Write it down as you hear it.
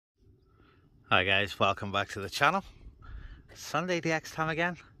Hi guys, welcome back to the channel. Sunday DX time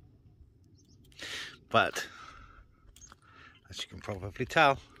again. But as you can probably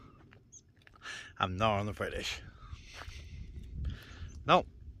tell, I'm not on the British. No,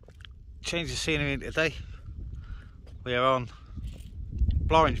 change of scenery today. We are on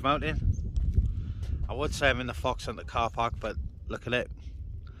Blorenge Mountain. I would say I'm in the Fox Centre car park, but look at it.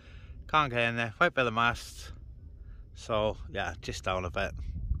 Can't get in there, right by the mast. So yeah, just down a bit.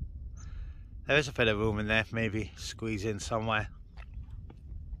 There is a bit of room in there, maybe squeeze in somewhere.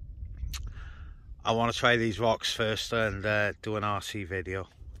 I want to try these rocks first and do an RC video.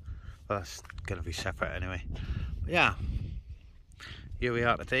 But that's going to be separate anyway. But yeah, here we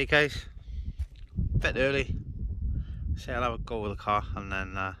are today guys. Bit early. So I'll have a go with the car and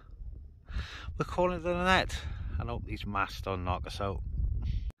then we're calling it a night. I hope these masts don't knock us out.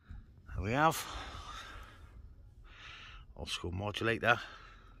 There we have. Old school modulator.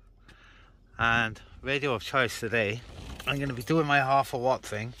 And radio of choice today, I'm going to be doing my half a watt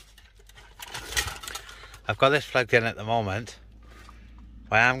thing. I've got this plugged in at the moment,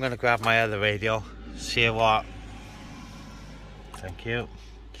 but I am going to grab my other radio, see what, thank you,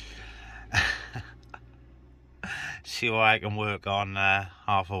 see what I can work on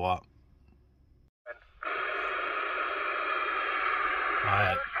half a watt.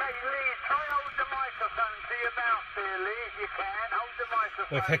 Alright.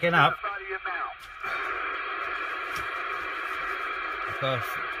 We're picking up. I've got to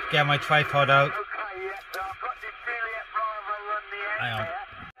get my tripod out. Hang on.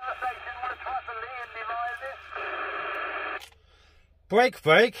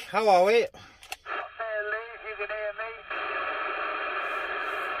 Break, how are we?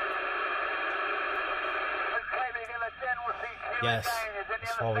 Yes,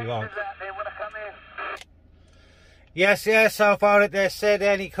 that's what we want. Yes, how about it? They said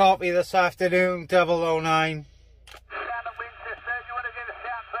any copy this afternoon, 009.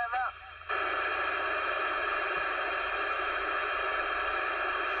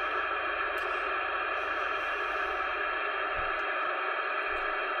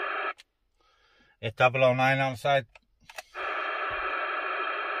 It's 009 on side.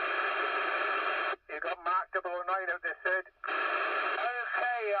 You got Mark 009 out there, Sid.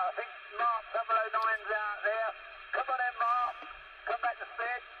 Okay, I think Mark 009's out there. Come on in, Mark. Come back to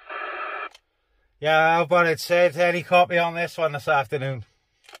Sid. Yeah, how about it, Sid? Any copy on this one this afternoon?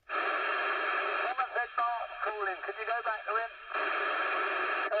 Someone said Mark's calling. Could you go back to him?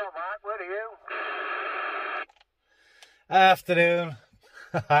 Oh, Mark, where are you? Afternoon.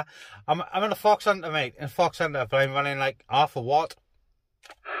 I'm in a Fox Centre, mate. In Fox Centre, but I'm running like half a watt.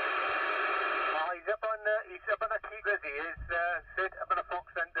 Oh, he's up on the keepers. He is, Sid, up on the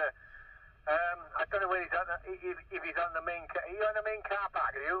Fox Centre. I don't know where he's on. If he's on the main car. Are you on the main car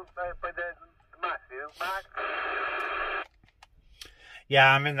park? Are you by the mast? You, Mark?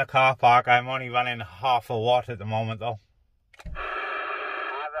 Yeah, I'm in the car park. I'm only running half a watt at the moment, though.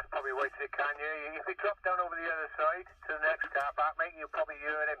 That's probably why Sid can you. If he dropped down over the other side to the next car park, mate, you'll probably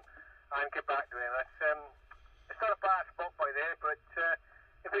hear him and get back to him. That's it's not a bad spot by there, but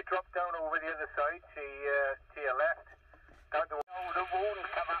if he dropped down over the other side to your left, down to the wound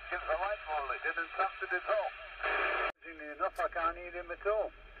come up against the light pole, it didn't touch to the top. Interestingly enough, I can't hear him at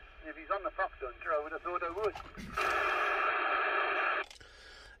all. If he's on the Fox Hunter, I would have thought I would.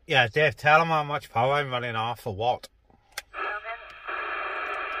 Yeah, Dave, tell him how much power I'm running, half a watt.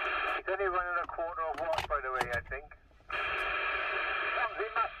 He's only running a quarter of a watt, by the way, I think. We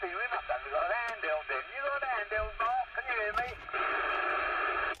must have got an handheld then. You got an handheld, Mark? Can you hear me?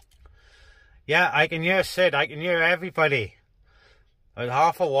 Yeah, I can hear Sid, I can hear everybody. At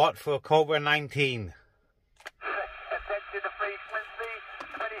half a watt for Cobra 19. Attention to frequency,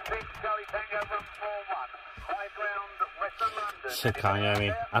 26 Charlie Tango 141. High ground, Western London. Sid can't hear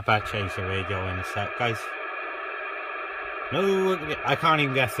me. I better change the radio in a sec, guys. No, I can't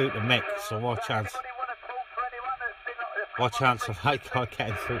even get through to mix, so what chance? What chance have I got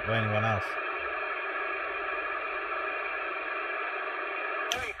getting through to anyone else?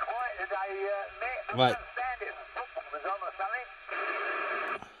 Very quiet today, mate. Right.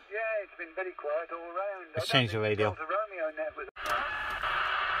 Yeah, it's been very quiet all round. Let's change the radio. Romeo net was...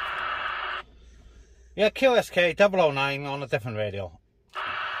 Yeah, QSK 009 on a different radio. This is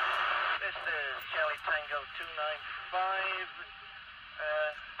Charlie Tango 295.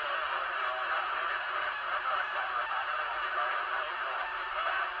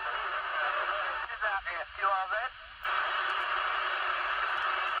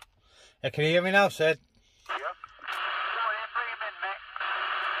 Yeah, can you hear me now, Sid? Yep. Come on in, bring him in, mate.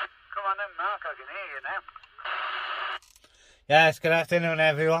 Come on in, Mark, I can hear you now. Yes, good afternoon,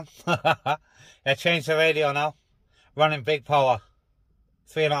 everyone. I changed the radio now. Running big power.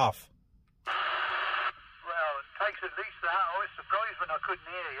 3.5. Well, it takes at least that. I was surprised when I couldn't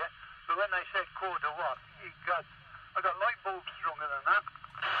hear you. But when they said quarter watt, I got light bulbs stronger than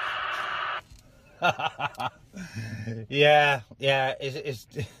that. yeah, it's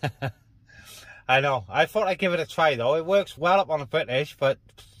I know. I thought I'd give it a try though. It works well up on the British, but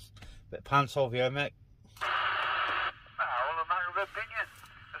a bit pants over here, mate. All a matter of opinion.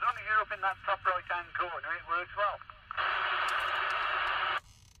 As long as you're up in that top right-hand corner, it works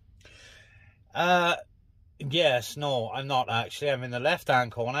well. Yes, no, I'm not actually. I'm in the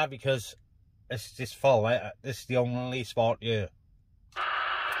left-hand corner because it's just full. Right? This is the only spot here.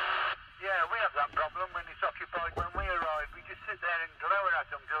 Yeah, we have that problem when it's occupied when we arrive. We just sit there and glower at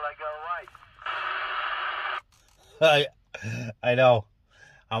them till they go away. I know.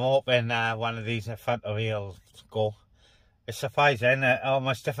 I'm hoping one of these in front of me will go. It's surprising.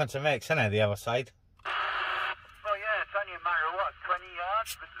 Almost different to mix, isn't it, the other side? Well, yeah, it's only a matter of what, 20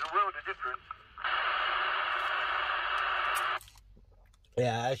 yards, but there's a world of difference.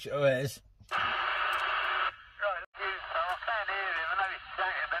 Yeah, it sure is. Right, I can't hear him. I know he's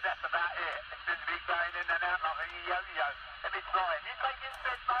chatting, but that's about it. It's just be going in and out like a yo-yo. Let me try it. You take his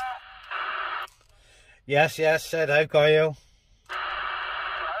bed, Mark? Yes, Sid, I've got you.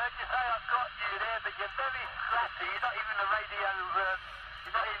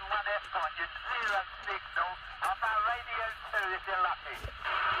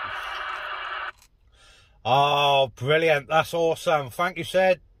 Oh, brilliant. That's awesome. Thank you,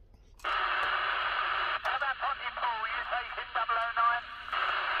 Sid. How about Ponty Paul? You taking 009?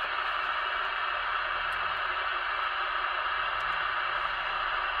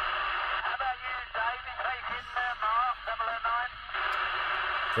 How about you, Dave? You taking Mark 009?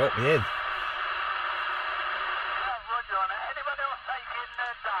 Drop me in. Roger on it. Anyone else taking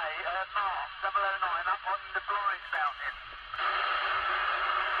Mark 009 up on the Blorenge mountain?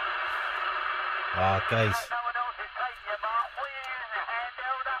 Oh, guys. No one else is taking you, Mark. Were you using a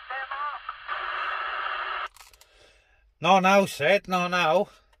handheld up there, Mark? No, now, Sid. No, now. About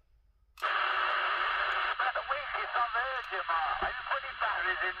the weakest I've heard you, Mark. Are you putting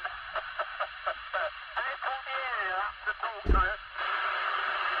batteries in? And it's all the area up to talk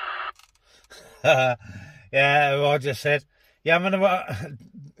through. Yeah, Roger said. Yeah, I'm gonna.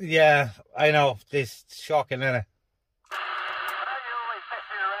 Yeah, I know. This is shocking, isn't it? I know you're always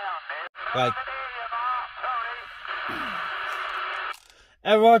messing around there. Right. I can hear you, Mark.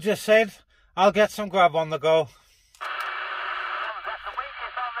 Sorry. Roger said, I'll get some grub on the go. That's the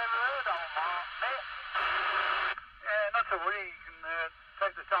weakest I've ever heard of, Mark, mate. Yeah, not to worry. He can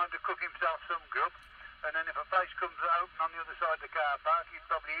take the time to cook himself some grub. And then if a place comes open on the other side of the car park, you'd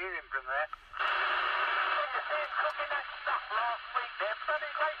probably hear him from there. You see him cooking that stuff last week there? Bloody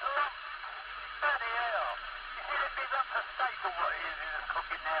great lump. Bloody hell. You see them big lumps of steak or what he is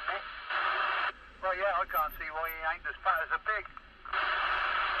cooking there, mate? Well, yeah, I can't see why he ain't as fat as a pig.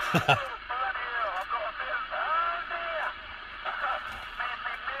 Oh, bloody hell, I've got a bit of... Oh, dear. Me and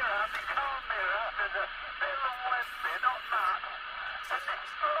me mirror, me car mirror, there's a bit of a web there, not much. And this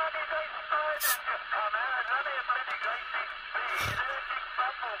bloody great spider's just come out. It's only a bloody great big bee. There's a big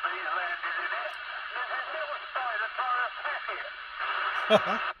bumblebee landed in it. There's a little spider trying to attack it.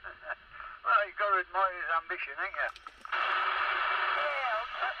 Well, you've got to admire his ambition, ain't you? Yeah,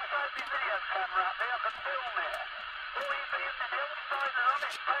 I'll take my video camera up there. I can film it. All you being the little spider on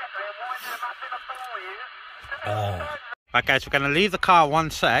its back there, winding them up in a ball here. Right, guys, we're going to leave the car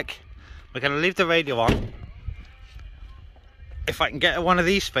 1 sec. We're going to leave the radio on. If I can get one of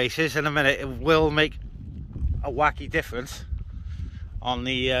these spaces in a minute, it will make a wacky difference on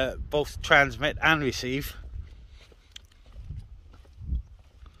the both transmit and receive.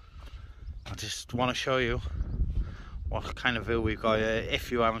 I just want to show you what kind of view we've got here.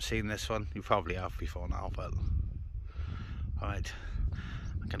 If you haven't seen this one, you probably have before now, but alright,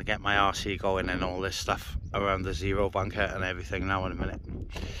 I'm going to get my RC going and all this stuff around the zero bunker and everything now in a minute.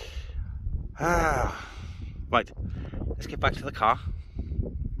 Right, let's get back to the car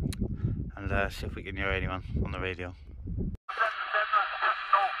and see if we can hear anyone on the radio.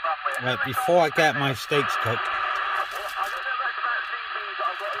 Right, before I get my steaks cooked.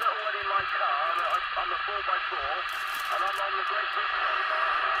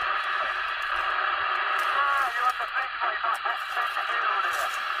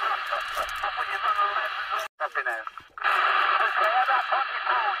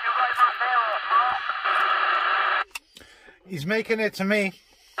 He's making it to me.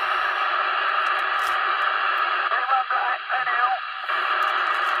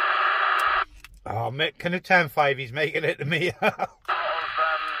 Oh Oh, Mick, can you 10-5? He's making it to me. Like feedback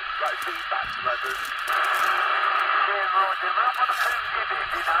from others. Yeah, Roger. We're up on the food give it,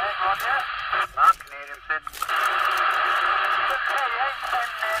 you know, Roger. I can hear him, Sid. Okay, 810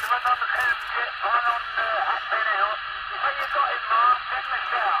 there. The one on the food jet, one on Hatton Hill. When you got him, Mark, give him a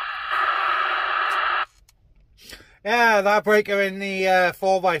shout. Yeah, that breaker in the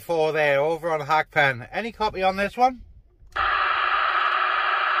 4x4 there, over on Hackpen. Any copy on this one?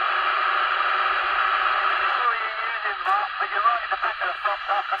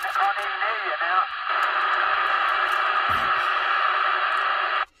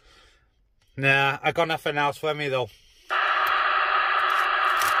 Nah, I got nothing else for me though.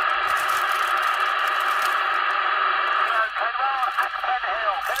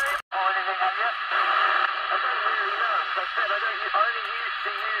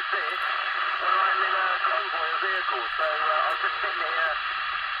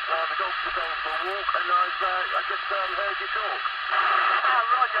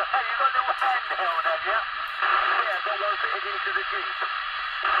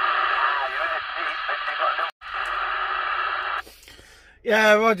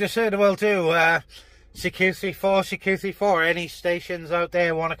 Yeah, Roger said will too. CQ34, CQ34, any stations out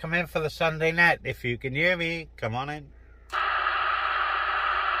there want to come in for the Sunday net? If you can hear me, come on in.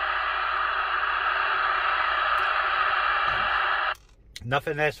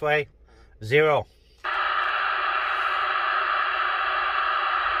 Nothing this way. 0.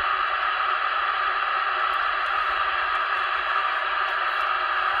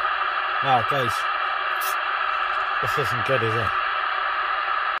 Oh, guys. This isn't good, is it?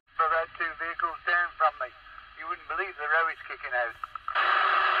 I've had 2 vehicles down from me. You wouldn't believe the row is kicking out.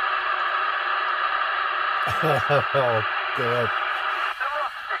 Oh, good. The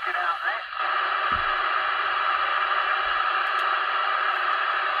rock's sticking out there.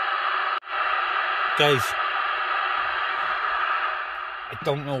 Guys, I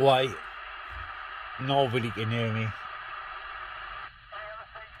don't know why nobody can hear me.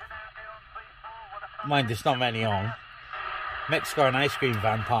 Mind, there's not many on. Mick's got an ice cream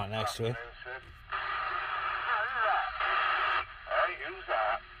van parked next to it. Hey, who's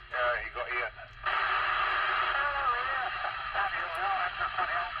that? You got here.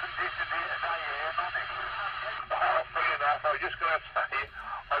 Funny enough, I was just going to say,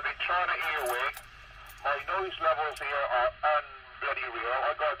 I've been trying to earwig. My noise levels here are unbloody real.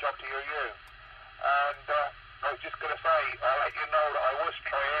 I got a job to hear you. And I was just going to say, I'll let you know that I was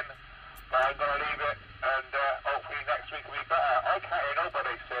trying, but I'm going to leave it, and hopefully next week will be better. I can't hear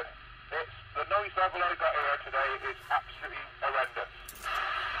nobody, Sid. It's the noise level I got here today is absolutely horrendous. Yeah,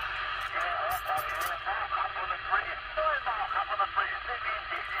 Mark up on the British. Sorry, Mark up on the British. They've been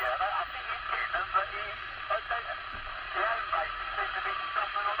busier. I think he's getting them, but the home base seems to be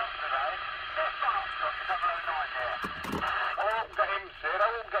suffering a lot today. There's Mark's got his 009 there. I won't get him, Sid.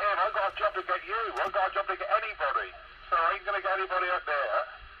 I won't get him. I've got a job to get you. I've got a job to get anybody. So I ain't going to get anybody up there.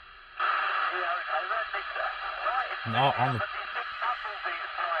 Yeah, okay, where's Mister? Right, Not on the, but these big bumblebees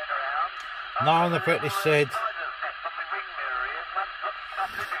flying around. not on the British side. Oh,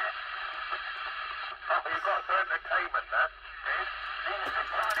 you've got some entertainment there.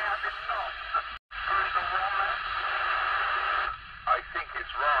 I think it's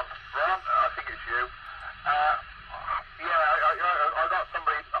Ron. Ron, I think it's you. Yeah, I got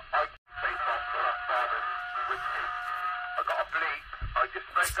somebody. I say something for that father with me. I got a bleep. I just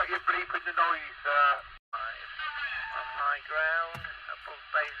got your bleep in the noise. On high ground, above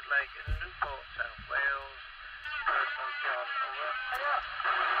Base Lake in Newport, South Wales. Personal John, over.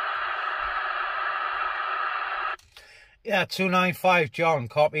 Yeah, 295 John,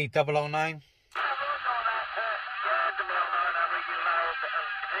 copy 009.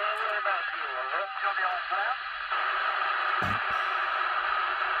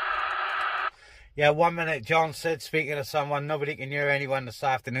 Yeah, 1 minute. John said, speaking to someone, nobody can hear anyone this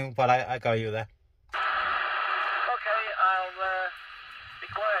afternoon, but I got you there. Okay, I'll be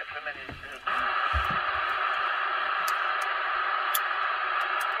quiet for a minute.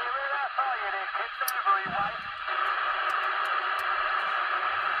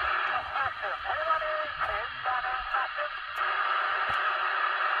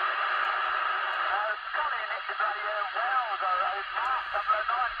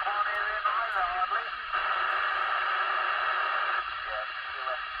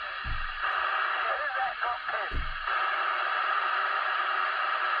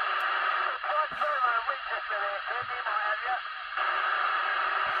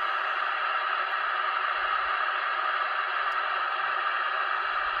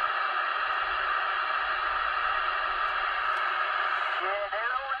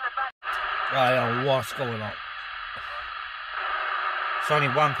 I don't know what's going on. It's only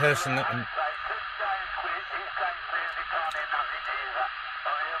one person looking.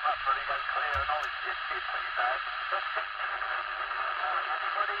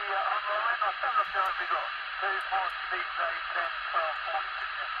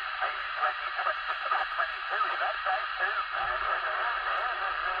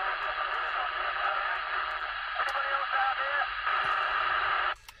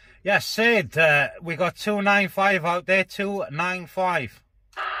 Yes, Sid, we got 295 out there, 295.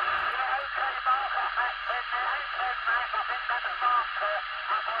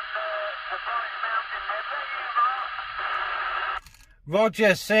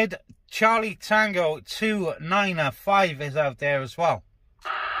 Roger said Charlie Tango 295 is out there as well.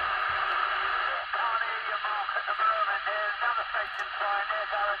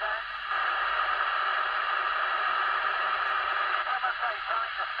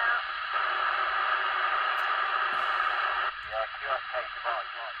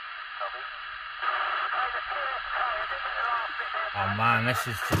 Oh man, this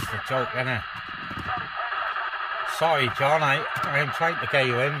is just a joke, isn't it? Sorry, John, I am trying to get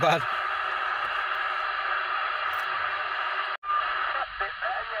you in, but...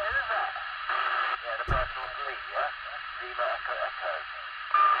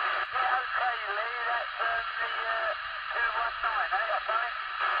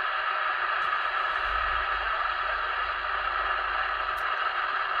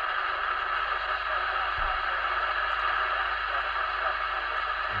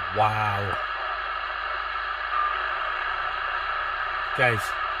 Wow. Guys.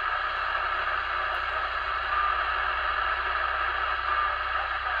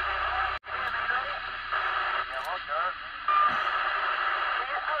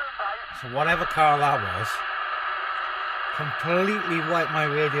 So whatever car that was, completely wiped my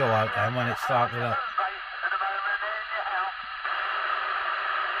radio out then when it started up.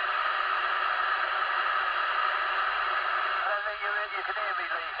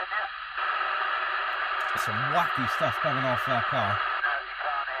 Some wacky stuff coming off that car.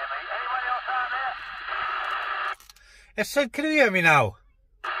 Yes, so can you hear me now?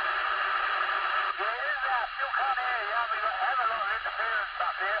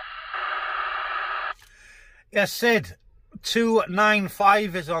 Yes, Sid,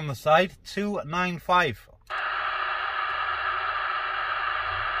 295 is on the side, 295.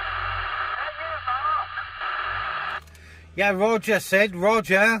 Yeah, Roger said,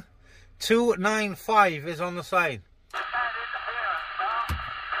 Roger, 295 is on the side.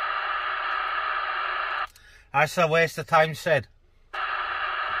 That's a waste of time, Sid.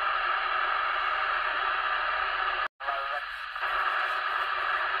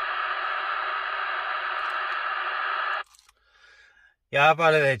 Yeah, how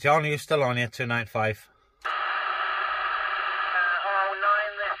about it there, John? Are you still on here, 295? 09,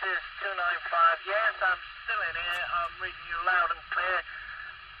 this is 295. Yes, I'm still in here. I'm reading you loud and clear.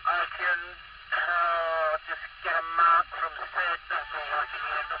 I can just get a mark from Sid. That's all I can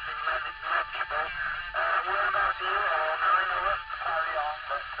hear. Nothing legible. Whereabouts are you? 09, over. Carry on,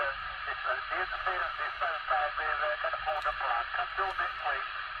 but the interference is so bad we're going to pull the plug. Until next week.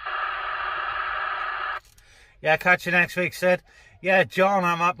 Yeah, catch you next week, Sid. Yeah, John,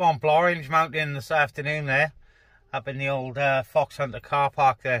 I'm up on Blorenge Mountain this afternoon there. Up in the old Fox Hunter car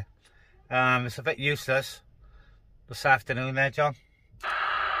park there. It's a bit useless this afternoon there, John. Yeah,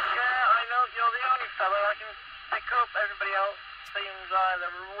 I know you're the only fella I can pick up. Everybody else seems either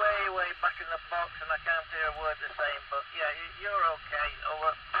way back in the box and I can't hear a word they're saying. But yeah, you're okay.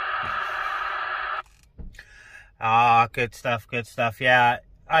 Over. Ah, good stuff, good stuff. Yeah.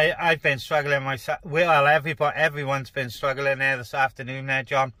 I've been struggling myself. Well, everyone's been struggling there this afternoon there,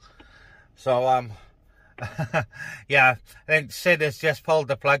 John. So, yeah, I think Sid has just pulled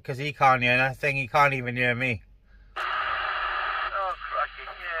the plug because he can't hear anything. He can't even hear me. Oh, crikey,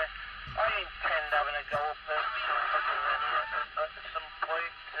 yeah. I intend having a go up there at some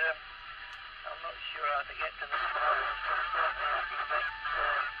point. I'm not sure how to get to the car.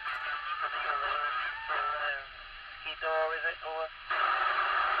 Ski door, is it? Or...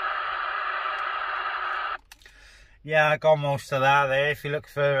 Yeah, I got most of that there. If you look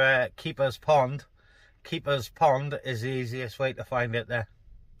for Keeper's Pond is the easiest way to find it there.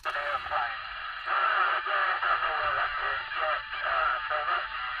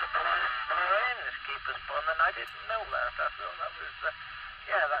 I didn't know that. I thought that was,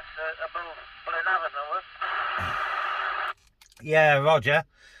 yeah, that's above Blorenge. Yeah, Roger.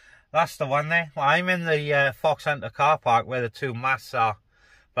 That's the one there. Well, I'm in the Fox Hunter car park where the two masts are,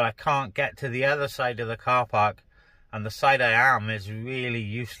 but I can't get to the other side of the car park, and the side I am is really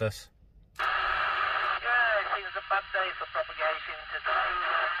useless. Yeah,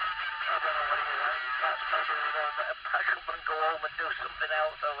 better pack up and go home and do something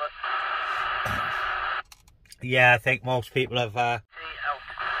else over. Yeah, I think most people have... See out.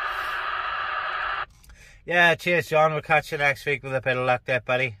 Yeah, cheers, John. We'll catch you next week with a bit of luck there,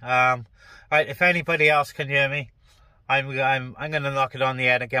 buddy. Right, if anybody else can hear me, I'm going to knock it on the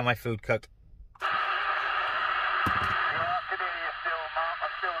head and get my food cooked. Yeah, I can hear you still, Mark. I'm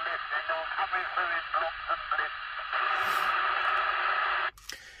still listening. I'm coming through in blocks and blips.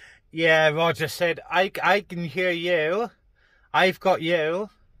 Yeah, Roger said, I can hear you. I've got you.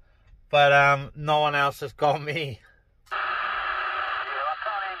 But no one else has got me. Yeah, I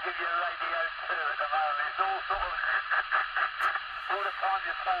can't even give you a radio too at the moment. It's all sort of... all the time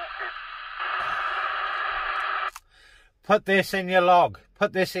you're talking. Put this in your log.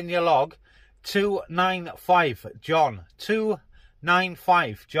 Put this in your log. 295, John.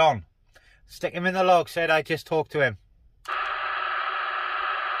 295, John. Stick him in the log. Said I just talked to him.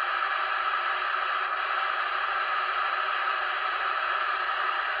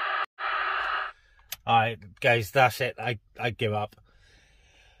 Alright, guys, that's it. I give up.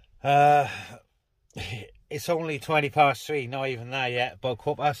 It's only 3:20, not even that yet, but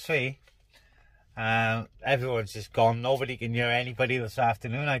 3:15. Everyone's just gone. Nobody can hear anybody this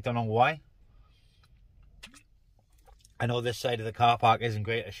afternoon. I don't know why. I know this side of the car park isn't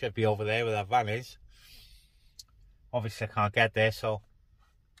great. I should be over there where that van is. Obviously, I can't get there, so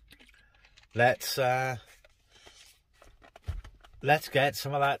let's get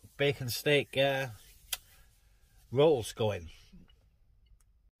some of that bacon steak rolls going.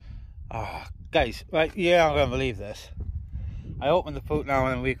 Oh, guys, right, yeah, I'm gonna believe this. I opened the boot now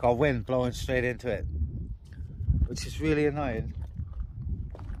and we got wind blowing straight into it, which is really annoying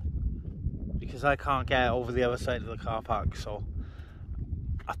because I can't get over the other side of the car park. So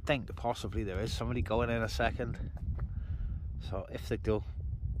I think possibly there is somebody going in a second, so if they do,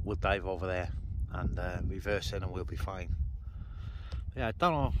 we'll dive over there and reverse in and we'll be fine. Yeah, I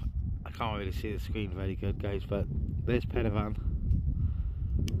don't know, I can't really see the screen very good, guys, but there's Pedovan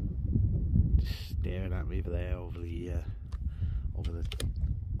just staring at me there over the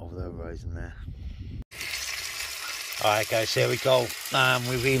horizon there. Alright, guys, here we go.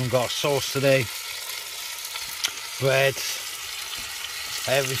 We've even got sauce today, bread,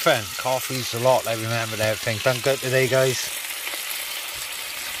 everything, coffee's a lot. I remembered everything. Done good today, guys.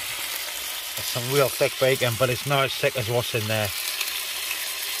 It's some real thick bacon, but it's not as thick as what's in there.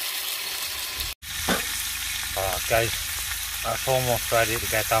 Alright, guys, that's almost ready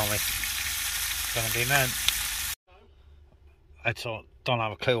to get down with. It's gonna be meant. I don't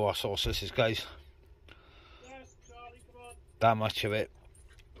have a clue what sauce this is, guys. That much of it,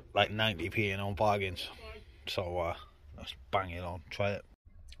 like 90p in on bargains. So let's bang it on, try it.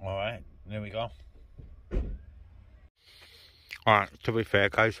 Alright, there we go. Alright, to be fair,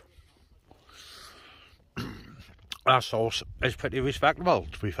 guys, that sauce is pretty respectable,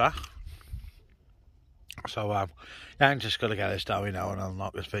 to be fair. So yeah, I'm just gonna get this down now and I'll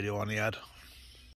knock this video on the head.